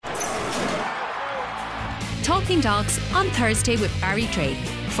Talking Dogs on Thursday with Barry Drake.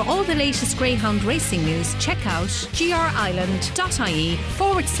 For all the latest greyhound racing news, check out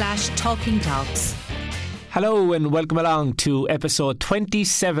grireland.ie/talking dogs. Hello and welcome along to episode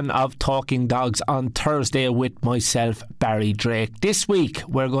 27 of Talking Dogs on Thursday with myself, Barry Drake. This week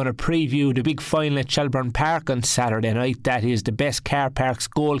we're going to preview the big final at Shelbourne Park on Saturday night. That is the Best Car Parks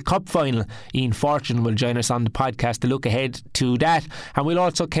Gold Cup final. Ian Fortune will join us on the podcast to look ahead to that, and we'll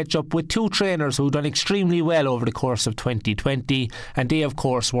also catch up with two trainers who've done extremely well over the course of 2020, and they of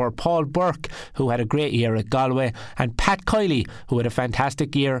course were Paul Burke, who had a great year at Galway, and Pat Kiley, who had a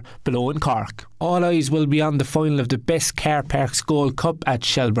fantastic year below in Cork. All eyes will be on the final of the Best Car Parks Gold Cup at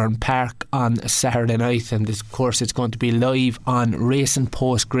Shelbourne Park on Saturday night, and of course it's going to be live on Racing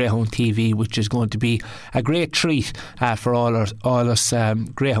Post Greyhound TV, which is going to be a great treat for all us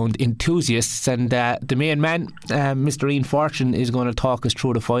greyhound enthusiasts. And the main man, Mr. Ian Fortune, is going to talk us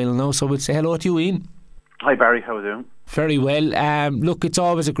through the final now, so we'll say hello to you, Ian. Hi Barry, how are you doing? Very well. Look, it's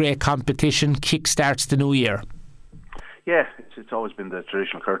always a great competition, kick-starts the new year. Yeah, it's always been the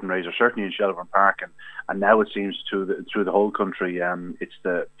traditional curtain raiser, certainly in Shelbourne Park, and now it seems through the whole country.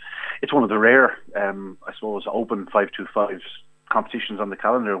 It's one of the rare, I suppose, open 525 competitions on the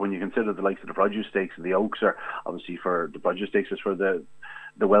calendar. When you consider the likes of the Produce Stakes and the Oaks are obviously for the Produce Stakes is for the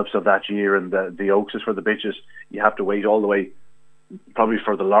whelps of that year, and the Oaks is for the bitches. You have to wait all the way, probably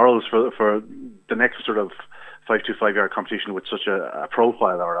for the laurels for the next sort of 525-yard competition with such a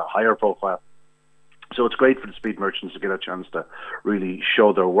profile or a higher profile. So it's great for the speed merchants to get a chance to really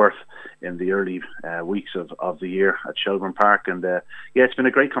show their worth in the early weeks of the year at Shelbourne Park. And it's been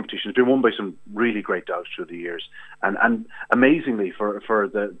a great competition. It's been won by some really great dogs through the years. And amazingly, for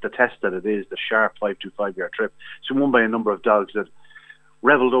the test that it is, the sharp 525-yard trip, it's been won by a number of dogs that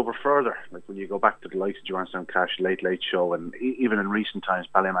revelled over further. Like when you go back to the likes of Joanstown Cash, Late Late Show, and even in recent times,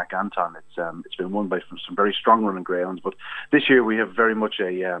 Ballymac Anton, it's been won by some very strong running greyhounds. But this year we have very much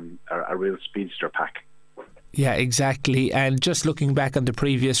a real speedster pack. Yeah, exactly. And just looking back on the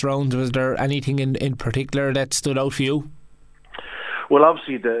previous rounds, was there anything in particular that stood out for you? Well,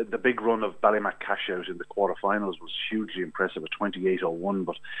 obviously the big run of Ballymac Cash Out in the quarterfinals was hugely impressive at 28.01,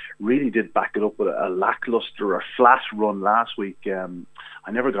 but really did back it up with a lacklustre or flat run last week. I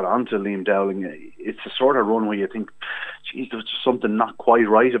never got on to Liam Dowling. It's a sort of run where you think, geez, there's something not quite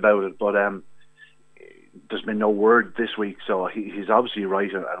right about it, but there's been no word this week, so he's obviously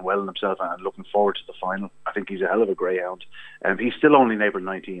right and well in himself and looking forward to the final. I think he's a hell of a greyhound. He's still only neighbour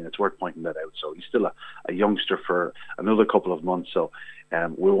 19, it's worth pointing that out, so he's still a youngster for another couple of months, so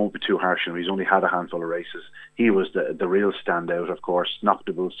we won't be too harsh on him. He's only had a handful of races. He was the real standout, of course.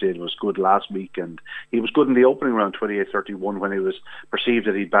 Knockable Sid was good last week, and he was good in the opening round, 28.31, when he was perceived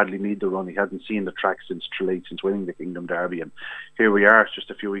that he'd badly need the run. He hadn't seen the track since Tralee, since winning the Kingdom Derby, and here we are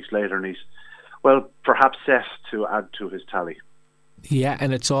just a few weeks later, and he's perhaps set to add to his tally. Yeah,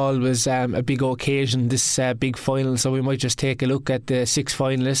 and it's always a big occasion, this big final, so we might just take a look at the 6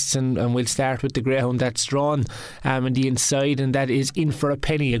 finalists, and we'll start with the greyhound that's drawn on the inside, and that is In For A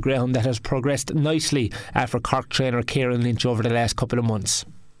Penny, a greyhound that has progressed nicely for Cork trainer Kieran Lynch over the last couple of months.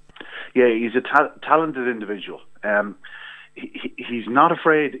 Yeah, he's a talented individual. He's not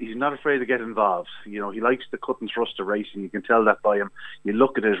afraid. He's not afraid to get involved. You know, he likes the cut and thrust of racing. You can tell that by him. You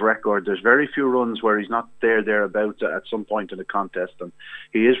look at his record. There's very few runs where he's not thereabouts at some point in the contest, and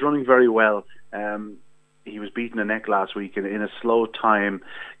he is running very well. He was beaten a neck last week in a slow time,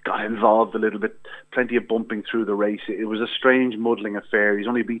 got involved a little bit, plenty of bumping through the race. It was a strange, muddling affair. He's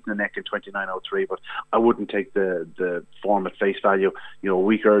only beaten a neck in 29.03, but I wouldn't take the form at face value. You know, a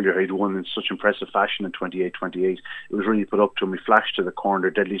week earlier he'd won in such impressive fashion in 28.28. It was really put up to him. He flashed to the corner,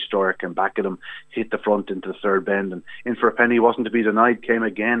 Deadly Stork came back at him, hit the front into the third bend, and In For A Penny wasn't to be denied, came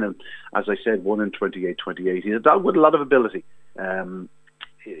again, and as I said, won in 28.28. He's a dog with a lot of ability.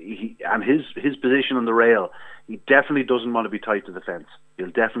 His position on the rail, he definitely doesn't want to be tight to the fence. He'll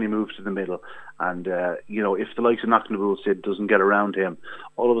definitely move to the middle, and if the likes of Knocknabull Sid doesn't get around him,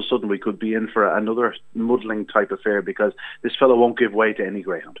 all of a sudden we could be in for another muddling type affair, because this fellow won't give way to any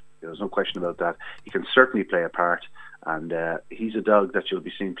greyhound. There's no question about that. He can certainly play a part, and he's a dog that you'll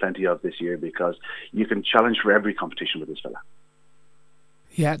be seeing plenty of this year, because you can challenge for every competition with this fella.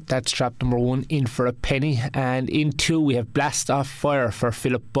 Yeah, that's trap number 1, In For A Penny. And in 2 we have Blast Off Fire for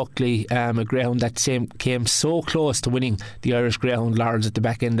Philip Buckley, a greyhound that came so close to winning the Irish Greyhound Lords at the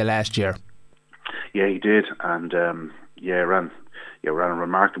back end of last year. Yeah, he did, and ran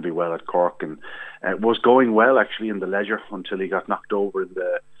remarkably well at Cork, and was going well actually in the Leger until he got knocked over in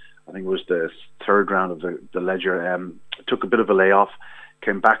I think it was the third round of the Leger. Took a bit of a layoff.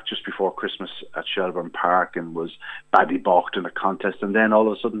 came back just before Christmas at Shelbourne Park and was badly balked in a contest, and then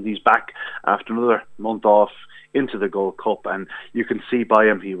all of a sudden he's back after another month off into the Gold Cup, and you can see by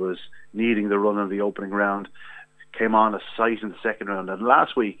him he was needing the run in the opening round, came on a sight in the second round, and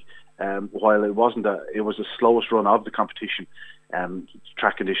last week, while it was the slowest run of the competition,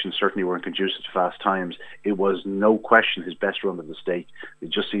 track conditions certainly weren't conducive to fast times. It was no question his best run of the stake. It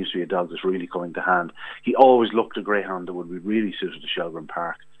just seems to be a dog that's really coming to hand. He always looked a greyhound that would be really suited to Shelbourne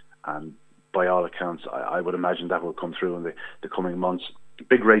Park, and by all accounts, I would imagine that will come through in the coming months.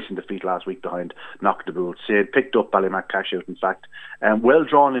 Big racing defeat last week behind Knocknabull. Sid picked up Ballymac Cashout, in fact, well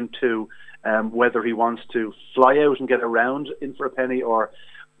drawn into whether he wants to fly out and get around In for a Penny or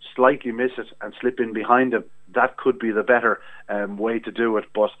slightly miss it and slip in behind him. That could be the better way to do it,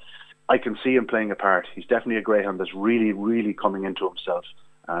 but I can see him playing a part. He's definitely a greyhound that's really, really coming into himself,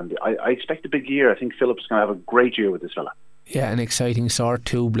 and I expect a big year. I think Philip's going to have a great year with this fella. Yeah, an exciting sort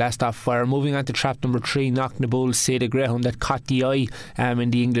to blast off fire. Moving on to trap number 3, Knocknabull, Sid, a greyhound that caught the eye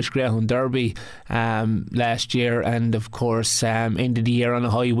in the English Greyhound Derby last year, and of course ended the year on a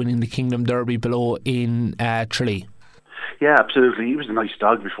high, winning the Kingdom Derby below in Tralee. Yeah, absolutely. He was a nice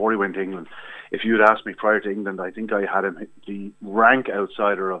dog before he went to England. If you'd asked me prior to England, I think I had him the rank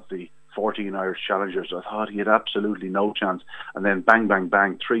outsider of the 14 Irish challengers. I thought he had absolutely no chance, and then bang, bang,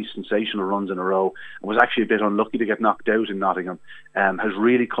 bang, 3 sensational runs in a row, and was actually a bit unlucky to get knocked out in Nottingham. Has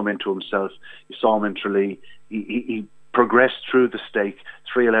really come into himself. You saw him in Tralee. He progressed through the stake,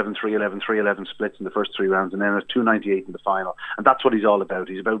 3:11, 3:11, 3:11 splits in the first 3 rounds, and then a 2:98 in the final. And that's what he's all about.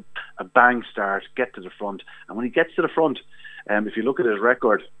 He's about a bang start, get to the front, and when he gets to the front, if you look at his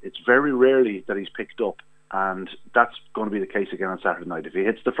record, it's very rarely that he's picked up, and that's going to be the case again on Saturday night. If he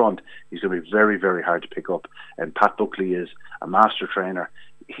hits the front, he's going to be very, very hard to pick up, and Pat Buckley is a master trainer.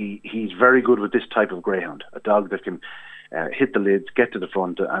 He's very good with this type of greyhound, a dog that can hit the lids, get to the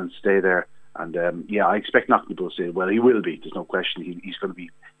front and stay there. And I expect Knocknabull to say, well, he will be. There's no question.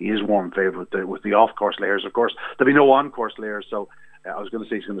 He is warm favourite with the off-course layers. Of course, there'll be no on-course layers, so I was going to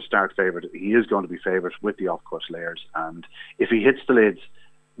say he's going to start favourite. He is going to be favourite with the off-course layers, and if he hits the lids,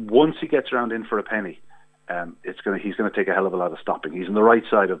 once he gets around In for a Penny, he's going to take a hell of a lot of stopping. He's on the right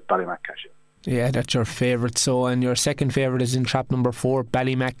side of Ballymac Cashout. Yeah, that's your favourite. So, and your second favourite is in trap number 4,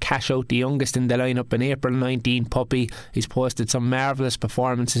 Ballymac Cashout, the youngest in the lineup, an April 19 puppy. He's posted some marvellous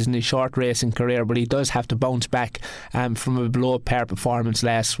performances in his short racing career, but he does have to bounce back from a below par performance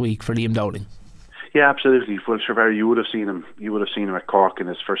last week for Liam Dowling. Yeah, absolutely. Well, Trevor, you would have seen him at Cork in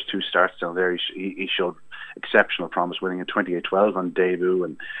his first 2 starts down there. He showed exceptional promise, winning in 28-12 on debut,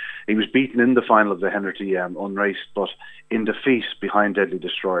 and he was beaten in the final of the Hennerty unraced, but in defeat behind Deadly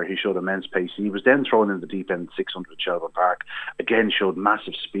Destroyer, he showed immense pace. He was then thrown in the deep end 600 at Shelbourne Park. Again, showed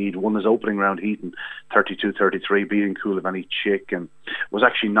massive speed, won his opening round heat in 32-33, beating Coulivanny Chick, and was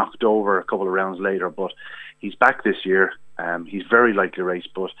actually knocked over a couple of rounds later, but he's back this year. He's very likely to race,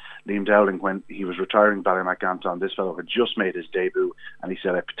 but Liam Dowling, when he was retiring Ballymac Anton, this fellow had just made his debut, and he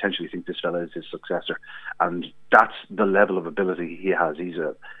said, I potentially think this fellow is his successor. And that's the level of ability he has.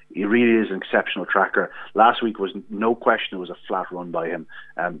 He really is an exceptional tracker. Last week was no question, it was a flat run by him.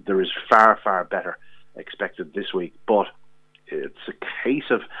 There is far, far better expected this week, but it's a case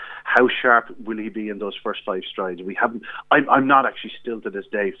of how sharp will he be in those first 5 strides. I'm not actually still to this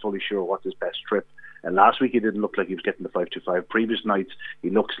day fully sure what his best trip. And last week he didn't look like he was getting the 5.25. Previous nights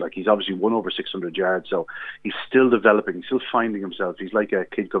he looks like he's obviously won over 600 yards. So he's still developing. He's still finding himself. He's like a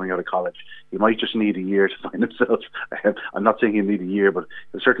kid coming out of college. He might just need a year to find himself. I'm not saying he'll need a year, but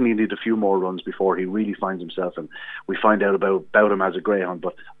he'll certainly need a few more runs before he really finds himself. And we find out about him as a greyhound.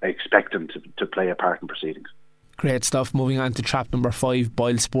 But I expect him to play a part in proceedings. Great stuff. Moving on to trap number 5,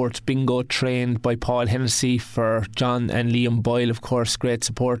 Boyle Sports Bingo, trained by Paul Hennessy for John and Liam Boyle, of course, great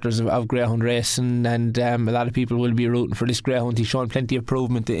supporters of greyhound racing, and a lot of people will be rooting for this greyhound. He's shown plenty of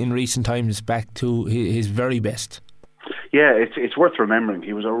improvement in recent times, back to his very best. Yeah, it's worth remembering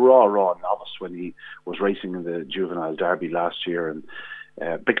he was a raw novice when he was racing in the Juvenile Derby last year, and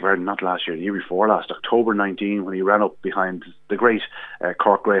not last year, the year before last, October 19, when he ran up behind the great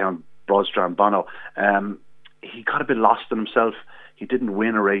Cork greyhound Broadstrand Bono. He got a bit lost in himself. He didn't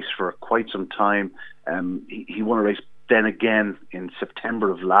win a race for quite some time. He won a race then again in September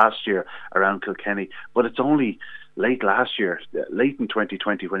of last year around Kilkenny. But it's only late last year, late in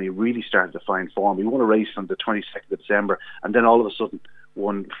 2020, when he really started to find form. He won a race on the 22nd of December, and then all of a sudden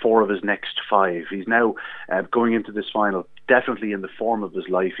won 4 of his next 5. He's now going into this final definitely in the form of his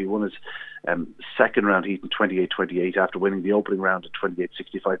life. He won his second round heat in 28-28 after winning the opening round at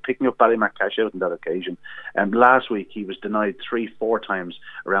 28-65, picking up Ballymac cash out on that occasion. Last week he was denied 3-4 times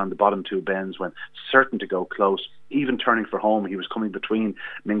around the bottom two bends when certain to go close. Even turning for home, he was coming between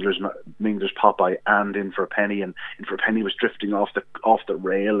Mingler's Popeye and In for a Penny, and In for a Penny was drifting off the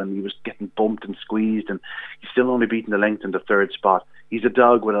rail, and he was getting bumped and squeezed, and he's still only beaten the length in the third spot. He's a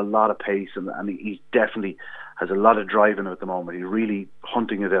dog with a lot of pace, and he definitely has a lot of drive in him at the moment. He's really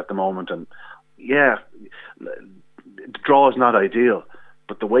hunting it at the moment, and yeah, the draw is not ideal,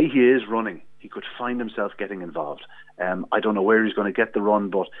 but the way he is running, he could find himself getting involved. I don't know where he's going to get the run,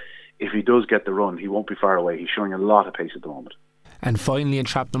 but if he does get the run, he won't be far away. He's showing a lot of pace at the moment. And finally, in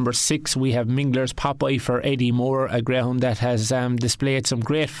trap number 6, we have Mingler's Popeye for Eddie Moore, a greyhound that has displayed some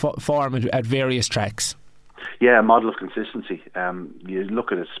great form at various tracks. Yeah, a model of consistency. You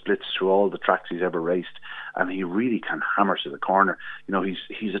look at his splits through all the tracks he's ever raced, and he really can hammer to the corner. You know,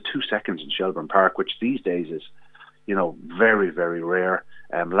 he's a 2 seconds in Shelbourne Park, which these days is, you know, very, very rare.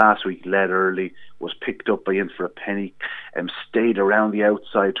 Last week led early, was picked up by In for a Penny, stayed around the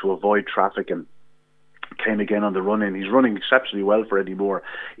outside to avoid traffic, and came again on the run in. He's running exceptionally well for Eddie Moore.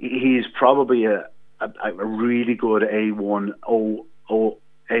 He's probably a really good A1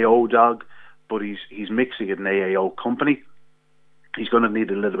 AO dog, but he's mixing it in AAO company. He's going to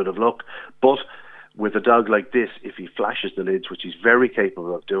need a little bit of luck, but with a dog like this, if he flashes the lids, which he's very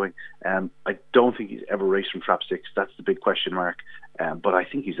capable of doing, I don't think he's ever raced from trap 6. That's the big question mark. But I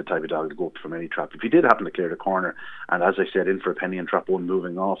think he's the type of dog to go up from any trap. If he did happen to clear the corner, and as I said, In for a Penny and trap 1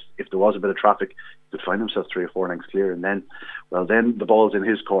 moving off, if there was a bit of traffic, he could find himself 3 or 4 lengths clear, and then the ball's in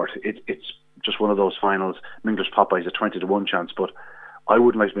his court. It's just one of those finals. Mingler's Popeye's a 20-1 chance, but I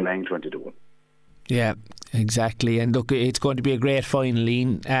wouldn't like to be laying 20-1. Yeah, exactly. And look, it's going to be a great final,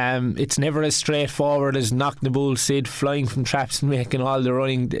 Ian. It's never as straightforward as Knocknabull Sid flying from traps and making all the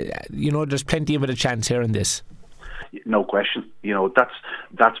running. You know, there's plenty of a chance here in this. No question. You know,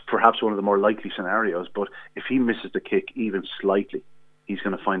 that's perhaps one of the more likely scenarios, but if he misses the kick even slightly, he's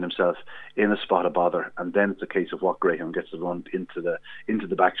going to find himself in a spot of bother, and then it's a case of what greyhound gets the run into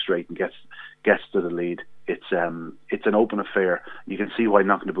the back straight and gets to the lead. It's an open affair. You can see why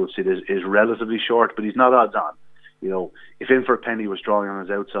Knocknabull Sid is relatively short, but he's not odds on. You know, if In for a Penny was drawing on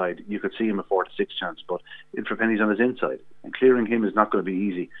his outside, you could see him a 4-6 chance, but In for a Penny's on his inside, and clearing him is not going to be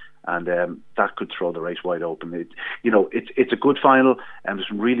easy, and that could throw the race wide open. It's a good final, and there's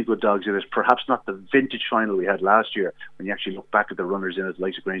some really good dogs in it. Perhaps not the vintage final we had last year, when you actually look back at the runners in it,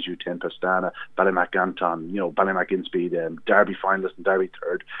 like Grange U10 Pastana, Ballymac Anton, you know, Ballymac Inspeed, Derby finalist and Derby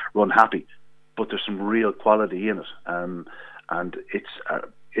third, Run Happy, but there's some real quality in it, and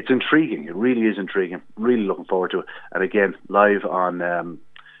it's intriguing. It really is intriguing. Really looking forward to it. And again, live on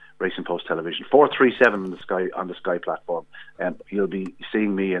Racing Post Television, 437 on the Sky platform. You'll be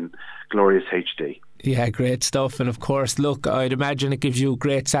seeing me in glorious HD. Yeah, great stuff. And of course, look, I'd imagine it gives you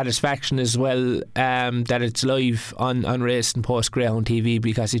great satisfaction as well that it's live on Racing Post Greyhound TV,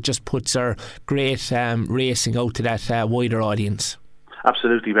 because it just puts our great racing out to that wider audience.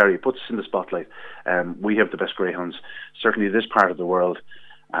 Absolutely, Barry. It puts us in the spotlight. We have the best greyhounds, certainly this part of the world.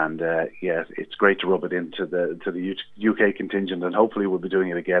 And it's great to rub it into the UK contingent, and hopefully we'll be doing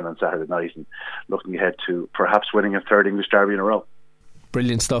it again on Saturday night, and looking ahead to perhaps winning a third English Derby in a row.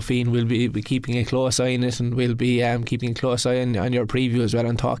 Brilliant stuff, Ian. We'll be keeping a close eye on it, and we'll be keeping a close eye on your preview as well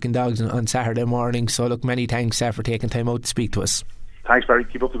on Talking Dogs on Saturday morning. So look, many thanks for taking time out to speak to us. Thanks, Barry.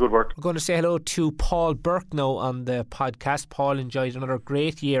 Keep up the good work. We're going to say hello to Paul Burke now on the podcast. Paul enjoyed another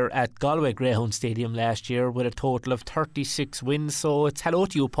great year at Galway Greyhound Stadium last year with a total of 36 wins. So it's hello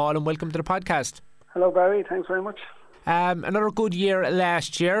to you, Paul, and welcome to the podcast. Hello, Barry. Thanks very much. Another good year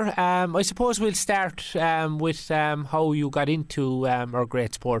last year. I suppose we'll start with how you got into our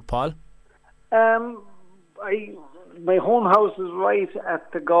great sport, Paul. My home house is right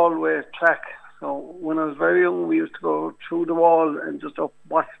at the Galway track. So when I was very young, we used to go through the wall and just up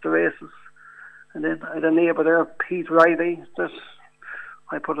watch the races. And then I had a neighbour there, Pete Riley, that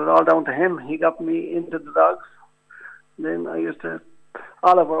I put it all down to him. He got me into the dogs. And then I used to,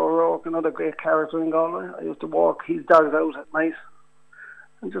 Oliver O'Rourke, another great character in Galway, I used to walk his dogs out at night.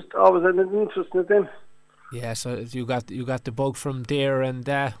 And just always had an interest in them. Yeah, so you got the bug from there. And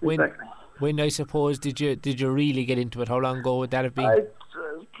exactly. When I suppose did you really get into it? How long ago would that have been? I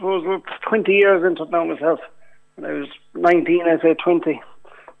suppose we're 20 years into it now myself. When I was 19, I'd say 20,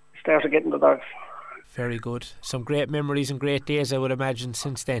 I started getting the dogs. Very good. Some great memories and great days, I would imagine,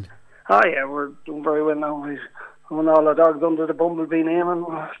 since then. Oh yeah, we're doing very well now. We own all our dogs under the Bumblebee name, and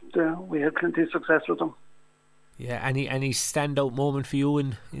we had plenty of success with them. Yeah, any standout moment for you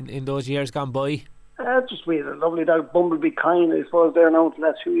in those years gone by? Just we had a lovely dog, Bumblebee Kine, I suppose, there now the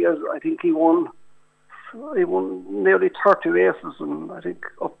last few years. I think he won nearly 30 races and I think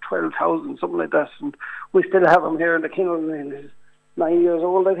up 12,000, something like that. And we still have him here in the kennel, and he's 9 years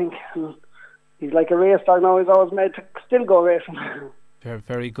old, I think. And he's like a race dog now. He's always made to still go racing. Very,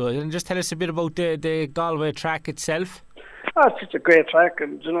 very good. And just tell us a bit about the Galway track itself. It's such a great track,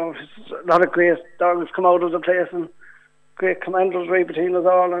 and a lot of great dogs come out of the place, and great commanders right between us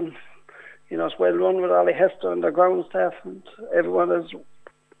all, and it's well run with Ollie Hester and the ground staff, and everyone is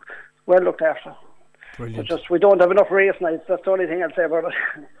well looked after. Brilliant. But we don't have enough race nights. That's the only thing I'll say about it.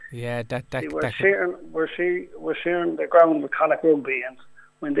 Yeah, we're sharing the ground with Connacht Rugby, and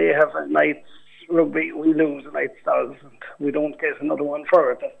when they have a night's rugby, we lose a night's dogs, and we don't get another one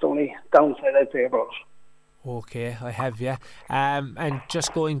for it. That's the only downside I'd say about it. Okay, I have, yeah. And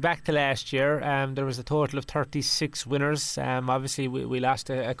just going back to last year, there was a total of 36 winners. Obviously, we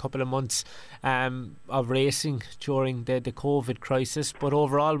lost a couple of months of racing during the COVID crisis. But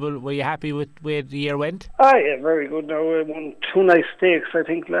overall, were you happy with where the year went? Yeah, very good. Now, we won 2 nice stakes, I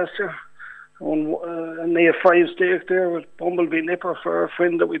think, last year. I won an A5 stake there with Bumblebee Nipper for a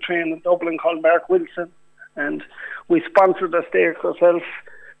friend that we trained in Dublin called Mark Wilson. And we sponsored the stake ourselves.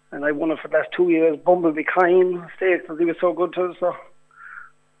 And I won it for the last 2 years. Bumblebee Kine stakes, because he was so good to us, so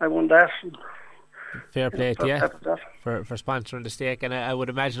I won that. Fair play to you for sponsoring the stake, and I would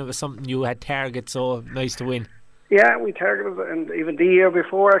imagine it was something you had targeted, so nice to win. Yeah, we targeted it, and even the year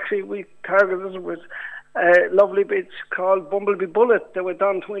before, actually, we targeted it with a lovely bitch called Bumblebee Bullet that went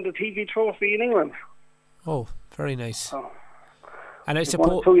on to win the TV trophy in England. Oh, very nice. Oh. And I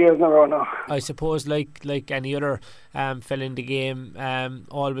suppose 2 years in a row now. I suppose, like any other fella in the game,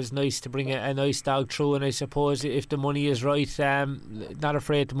 always nice to bring a nice dog through. And I suppose if the money is right, not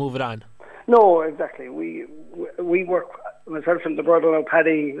afraid to move it on. No, exactly. We work, myself and the brother now,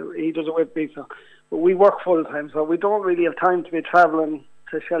 Paddy, he does it with me. So, but we work full time, so we don't really have time to be travelling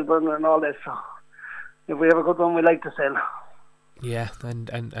to Shelburne and all this. So if we have a good one, we like to sell. Yeah,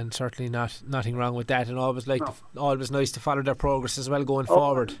 and certainly nothing wrong with that, and always always nice to follow their progress as well going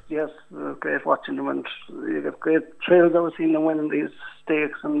forward. Yes, great watching them, and you get great thrills out of seeing them winning these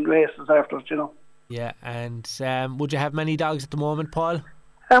stakes and races afterwards, Yeah, and would you have many dogs at the moment, Paul?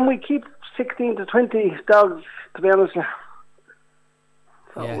 And we keep 16 to 20 dogs, to be honest.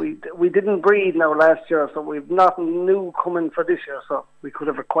 So yeah. we didn't breed now last year, so we've nothing new coming for this year, so we could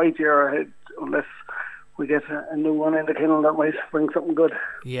have a quiet year ahead unless we get a new one in the kennel that might bring something good.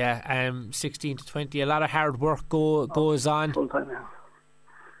 Yeah, 16 to 20, a lot of hard work goes on. Full time,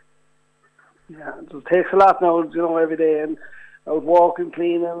 yeah, it takes a lot now, every day, and out walking,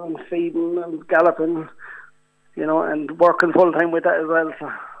 cleaning and feeding and galloping, and working full time with that as well. So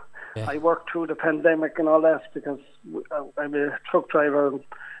yeah. I worked through the pandemic and all that because I'm a truck driver and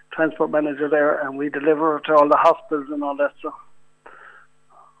transport manager there, and we deliver to all the hospitals and all that, so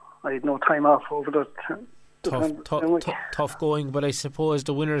I had no time off over the tough going, but I suppose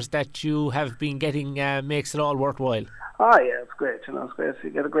the winners that you have been getting makes it all worthwhile. Yeah, it's great. It's great.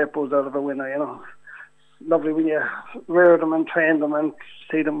 You get a great buzz out of a winner. It's lovely when you rear them and train them and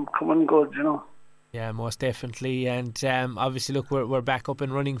see them coming good. Yeah, most definitely. And obviously, look, we're back up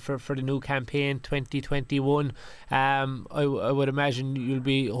and running for the new campaign 2021. I would imagine you'll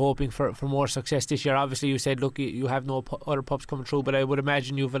be hoping for more success this year. Obviously, you said, look, you have no other pups coming through, but I would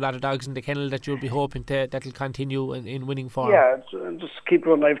imagine you have a lot of dogs in the kennel that you'll be hoping that'll continue in winning form. Yeah, just keep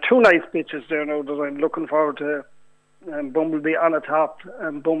running. I have 2 nice bitches there now that I'm looking forward to. Bumblebee on the top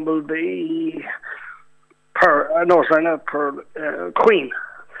and Bumblebee Queen.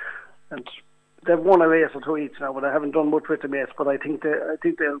 And they've won a race or 2 each now, but I haven't done much with them yet. But I think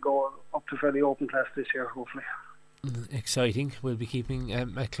they'll go up to fairly open class this year, hopefully. Exciting. We'll be keeping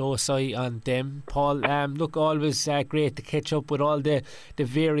a close eye on them, Paul. Look, always great to catch up with all the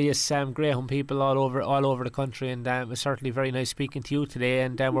various greyhound people all over the country, and it's certainly very nice speaking to you today.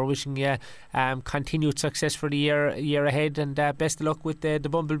 And we're wishing you continued success for the year ahead, and best of luck with the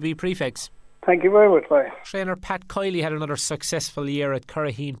Bumblebee Prefects. Thank you very much, bye. Trainer Pat Kiley had another successful year at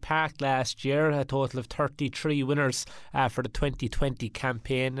Curraheen Park last year, a total of 33 winners for the 2020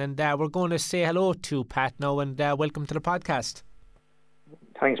 campaign. And we're going to say hello to Pat now, and welcome to the podcast.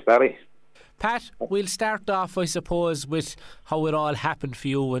 Thanks, Barry. Pat, we'll start off, I suppose, with how it all happened for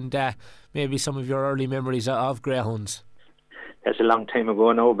you and maybe some of your early memories of greyhounds. That's a long time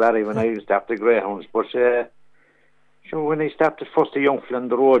ago now, Barry, when I used to have the greyhounds. But when I started first a young fella on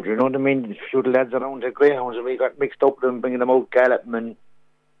the road, what I mean, a few of the lads around the greyhounds, and we got mixed up with them, bringing them out galloping and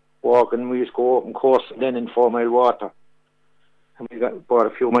walking. We used to go open course then in 4 Mile Water. And we bought a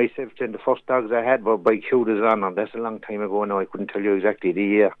few myself. Then the first dogs I had were by Cuda's Honour. That's a long time ago now. I couldn't tell you exactly the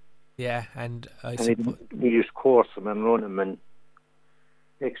year. Yeah, and we used to course them and run them, and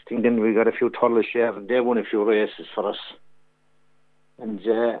next thing then we got a few Thurles share, and they won a few races for us. And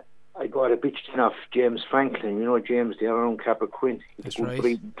I got a bitch off James Franklin, you know James there around Cappoquin. He had a good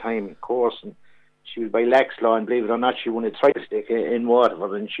breeding time, of course, and she was by Laxlaw, and believe it or not, she won a tri-stick in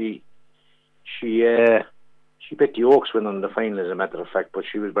Waterford, and she bet the Oaks win on the final, as a matter of fact, but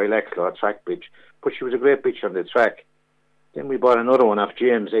she was by Laxlaw, a track bitch. But she was a great bitch on the track. Then we bought another one off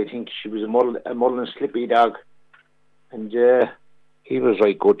James. I think she was a Mullen Slippy dog, and he was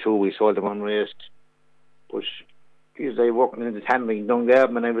right good too. We sold him unraced. But geez, I working in the tannery in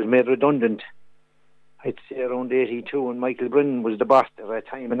Dungarvan, and I was made redundant. I'd say around 82, and Michael Brennan was the boss at that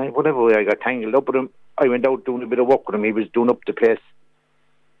time. And whatever way I got tangled up with him, I went out doing a bit of work with him. He was doing up the place,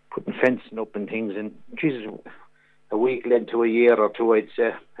 putting fencing up and things. And Jesus, a week led to a year or two, I'd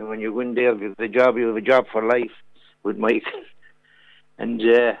say. And when you go in there, you have a job for life with Mike. And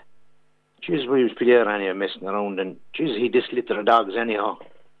Jesus, we was there anyhow, messing around. And Jesus, he just litter of dogs anyhow.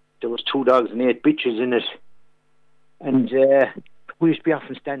 There was 2 dogs and 8 bitches in it. And we used to be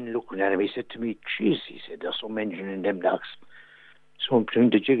often standing looking at him. He said to me, "Jeez," he said, "there's some engine in them dogs." So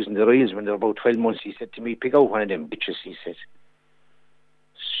between the jigs and the reels, when they were about 12 months, he said to me, "Pick out one of them bitches," he said.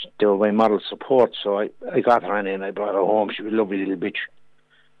 They were my model support, so I got her in and I brought her home. She was a lovely little bitch.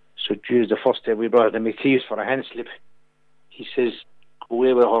 So, geez, the first day we brought her to McKee's for a hand slip, he says, "Go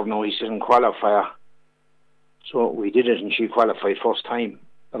away with her now," he said, "and qualify her." So we did it, and she qualified first time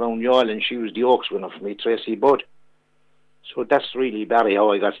around Youghal, and she was the Oaks winner for me, Tracy Budd. So that's really, Barry,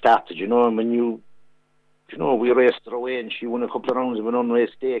 how I got started, you know. And when we raced her away, and she won a couple of rounds of an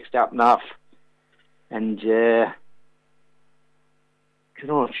unraced stake, starting off. And,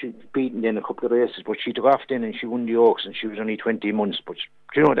 she'd beaten then a couple of races, but she took off then, and she won the Oaks, and she was only 20 months. But,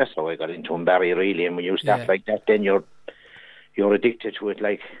 that's how I got into him, Barry, really. And when you start like that, then you're addicted to it,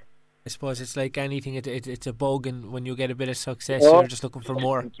 like. I suppose it's like anything, it's a bug, and when you get a bit of success, you're just looking for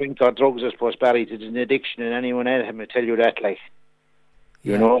more. Drink or drugs, I suppose, Barry, it's an addiction, and anyone else will tell you that, like,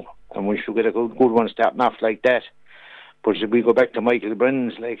 you know, and we should get a good one starting off like that. But if we go back to Michael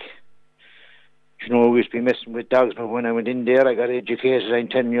Brennan's, like, we used to be messing with dogs, but when I went in there, I got educated, I'm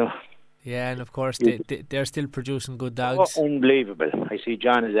telling you. Yeah, and of course, they're still producing good dogs. Oh, unbelievable. I see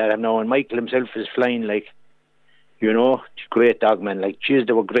John is at him now, and Michael himself is flying, like, great dog, man. Like, geez,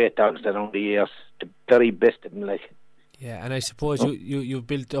 they were great dogs down the years. The very best of them, like. Yeah, and I suppose you've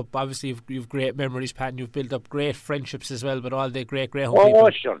built up, obviously, you've great memories, Pat, and you've built up great friendships as well with all the great greyhound people. Oh,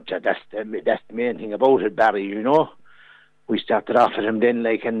 sure, that's the main thing about it, Barry, We started off with him then,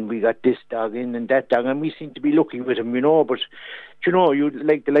 like, and we got this dog in and that dog, and we seem to be lucky with him, But, you'd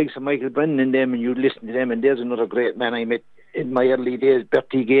like the likes of Michael Brennan and them, and you'd listen to them, and there's another great man I met in my early days,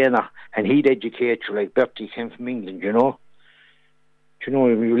 Bertie Gaynor, and he'd educate you, like, Bertie came from England, you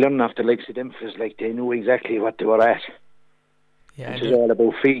learn off the likes of them fellas, like, they knew exactly what they were at. Yeah, it was all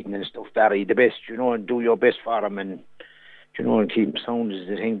about feeding and stuff, Barry, the best, and do your best for them, and, and keep them sound is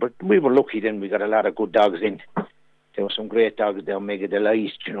the thing. But we were lucky then, we got a lot of good dogs in. There were some great dogs there, Mega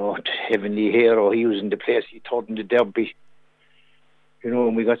Delight, Heavenly Hero, he was in the place, he taught in the Derby,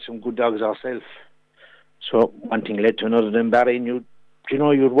 and we got some good dogs ourselves. So one thing led to another then, Barry, and you'd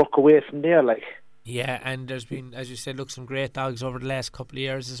walk away from there, like. Yeah, and there's been, as you said, some great dogs over the last couple of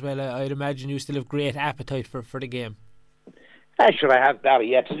years as well. I'd imagine you still have great appetite for the game. Sure, I have,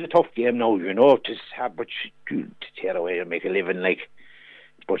 Barry. Yeah, it's a tough game now, to have, but to tear away and make a living, like.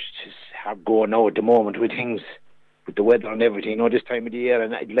 But it's hard going now at the moment with things, with the weather and everything, this time of the year.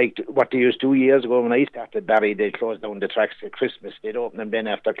 And like what they used 2 years ago when I started, Barry, they closed down the tracks at Christmas. They'd open them then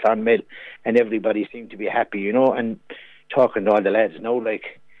after Clonmel, and everybody seemed to be happy, and talking to all the lads now,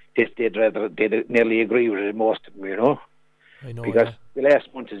 like, they'd nearly agree with it, most of them, I know, because the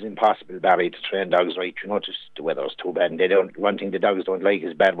last month is impossible, Barry, to train dogs right, just the weather's too bad, and one thing the dogs don't like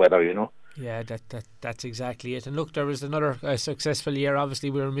is bad weather, Yeah, that's exactly it. And look, there was another successful year.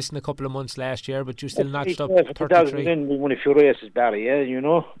 Obviously, we were missing a couple of months last year, but you still notched up 33. Then we won a few races, Barry,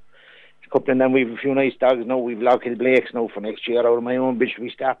 a couple, and then we've a few nice dogs now. We've Lockhill Blakes now for next year out of my own bitch.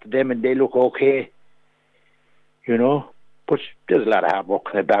 We started them, and they look okay, But there's a lot of hard work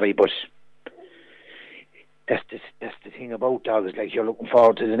in it, Barry, but that's the thing about dogs. Like, you're looking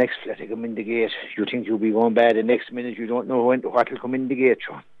forward to the next fella to come in the gate. You think you'll be going bad the next minute. You don't know what will come in the gate,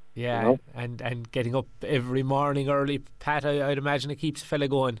 Sean. Yeah, and getting up every morning early, Pat, I'd imagine it keeps a fella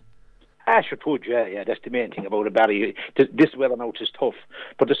going. Sure could, yeah, that's the main thing about it, Barry. This weather now is tough,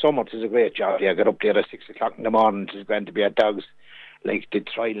 but the summer is a great job. Yeah, get up there at 6 o'clock in the morning. It's going to be at dogs, like, the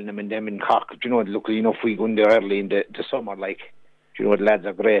trialing them and them in Cork. Luckily enough, we go in there early in the summer, like, the lads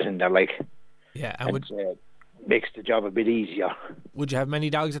are great, and they're like. Yeah, and makes the job a bit easier. Would you have many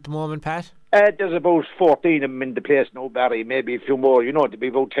dogs at the moment, Pat? There's about 14 of them in the place now, Barry. Maybe a few more, there'd be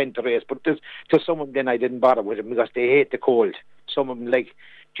about 10 to race. But there's some of them then I didn't bother with them because they hate the cold. Some of them, like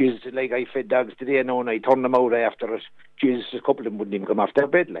I fed dogs today now and I turned them out after it. Jesus, a couple of them wouldn't even come off their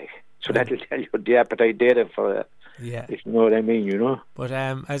bed, like. So that'll tell you the appetite they have for it. Yeah. If you know what I mean, But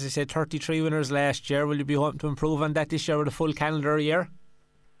as I said, 33 winners last year. Will you be hoping to improve on that this year with a full calendar year?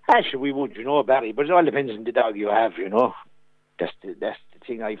 Actually, we would, Barry. But it all depends on the dog you have, That's the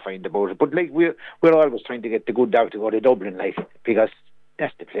thing I find about it. But like we're always trying to get the good dog to go to Dublin, like, because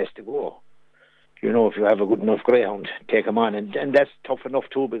that's the place to go. If you have a good enough greyhound, take him on, and that's tough enough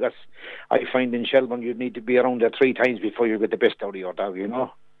too. Because I find in Shelbourne you'd need to be around there 3 times before you get the best out of your dog.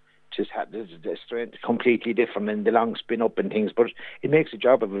 Just the strength completely different and the long spin up and things. But it makes a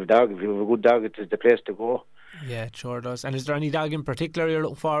job of a dog. If you have a good dog, it's the place to go. Yeah, it sure does. And is there any dog in particular you're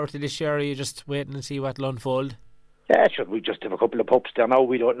looking forward to this year, or are you just waiting and see what will unfold? Yeah, sure. We just have a couple of pups there now.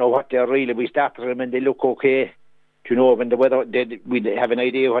 We don't know what they're really. We started them and they look okay. When the weather, we have an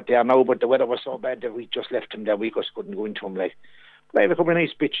idea what they are now, but the weather was so bad that we just left them there. We just couldn't go into them, like. But I have a couple of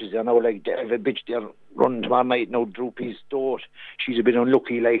nice bitches there now, like. I have a bitch there running tomorrow night now, Droopy's Dot. She's a bit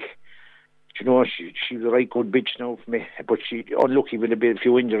unlucky, like. She's a right good bitch now for me, but she unlucky with a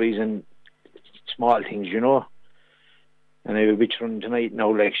few injuries and small things, And I have a bitch running tonight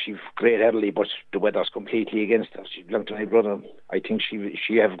now, like, she's great early, but the weather's completely against her. She belonged to my brother. I think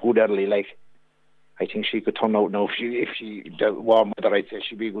she have good early, like. I think she could turn out now if she the warm weather. I'd say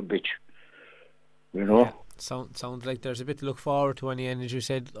she'd be a good bitch. Yeah. Sounds like there's a bit to look forward to, and as you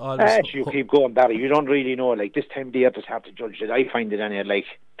said, you keep going, Barry. You don't really know, like, this time of the year it's hard to judge it. I find it anyway, like,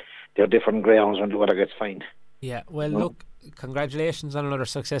 they're different greyhounds when the weather gets fine. Yeah, well, look, congratulations on another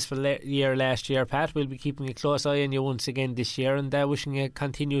successful year last year, Pat. We'll be keeping a close eye on you once again this year, and wishing you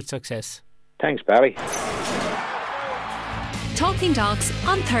continued success. Thanks, Barry. Talking Dogs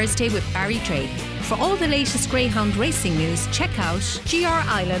on Thursday with Barry Trade. For all the latest greyhound racing news, check out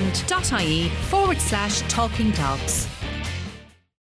grireland.ie/talking dogs.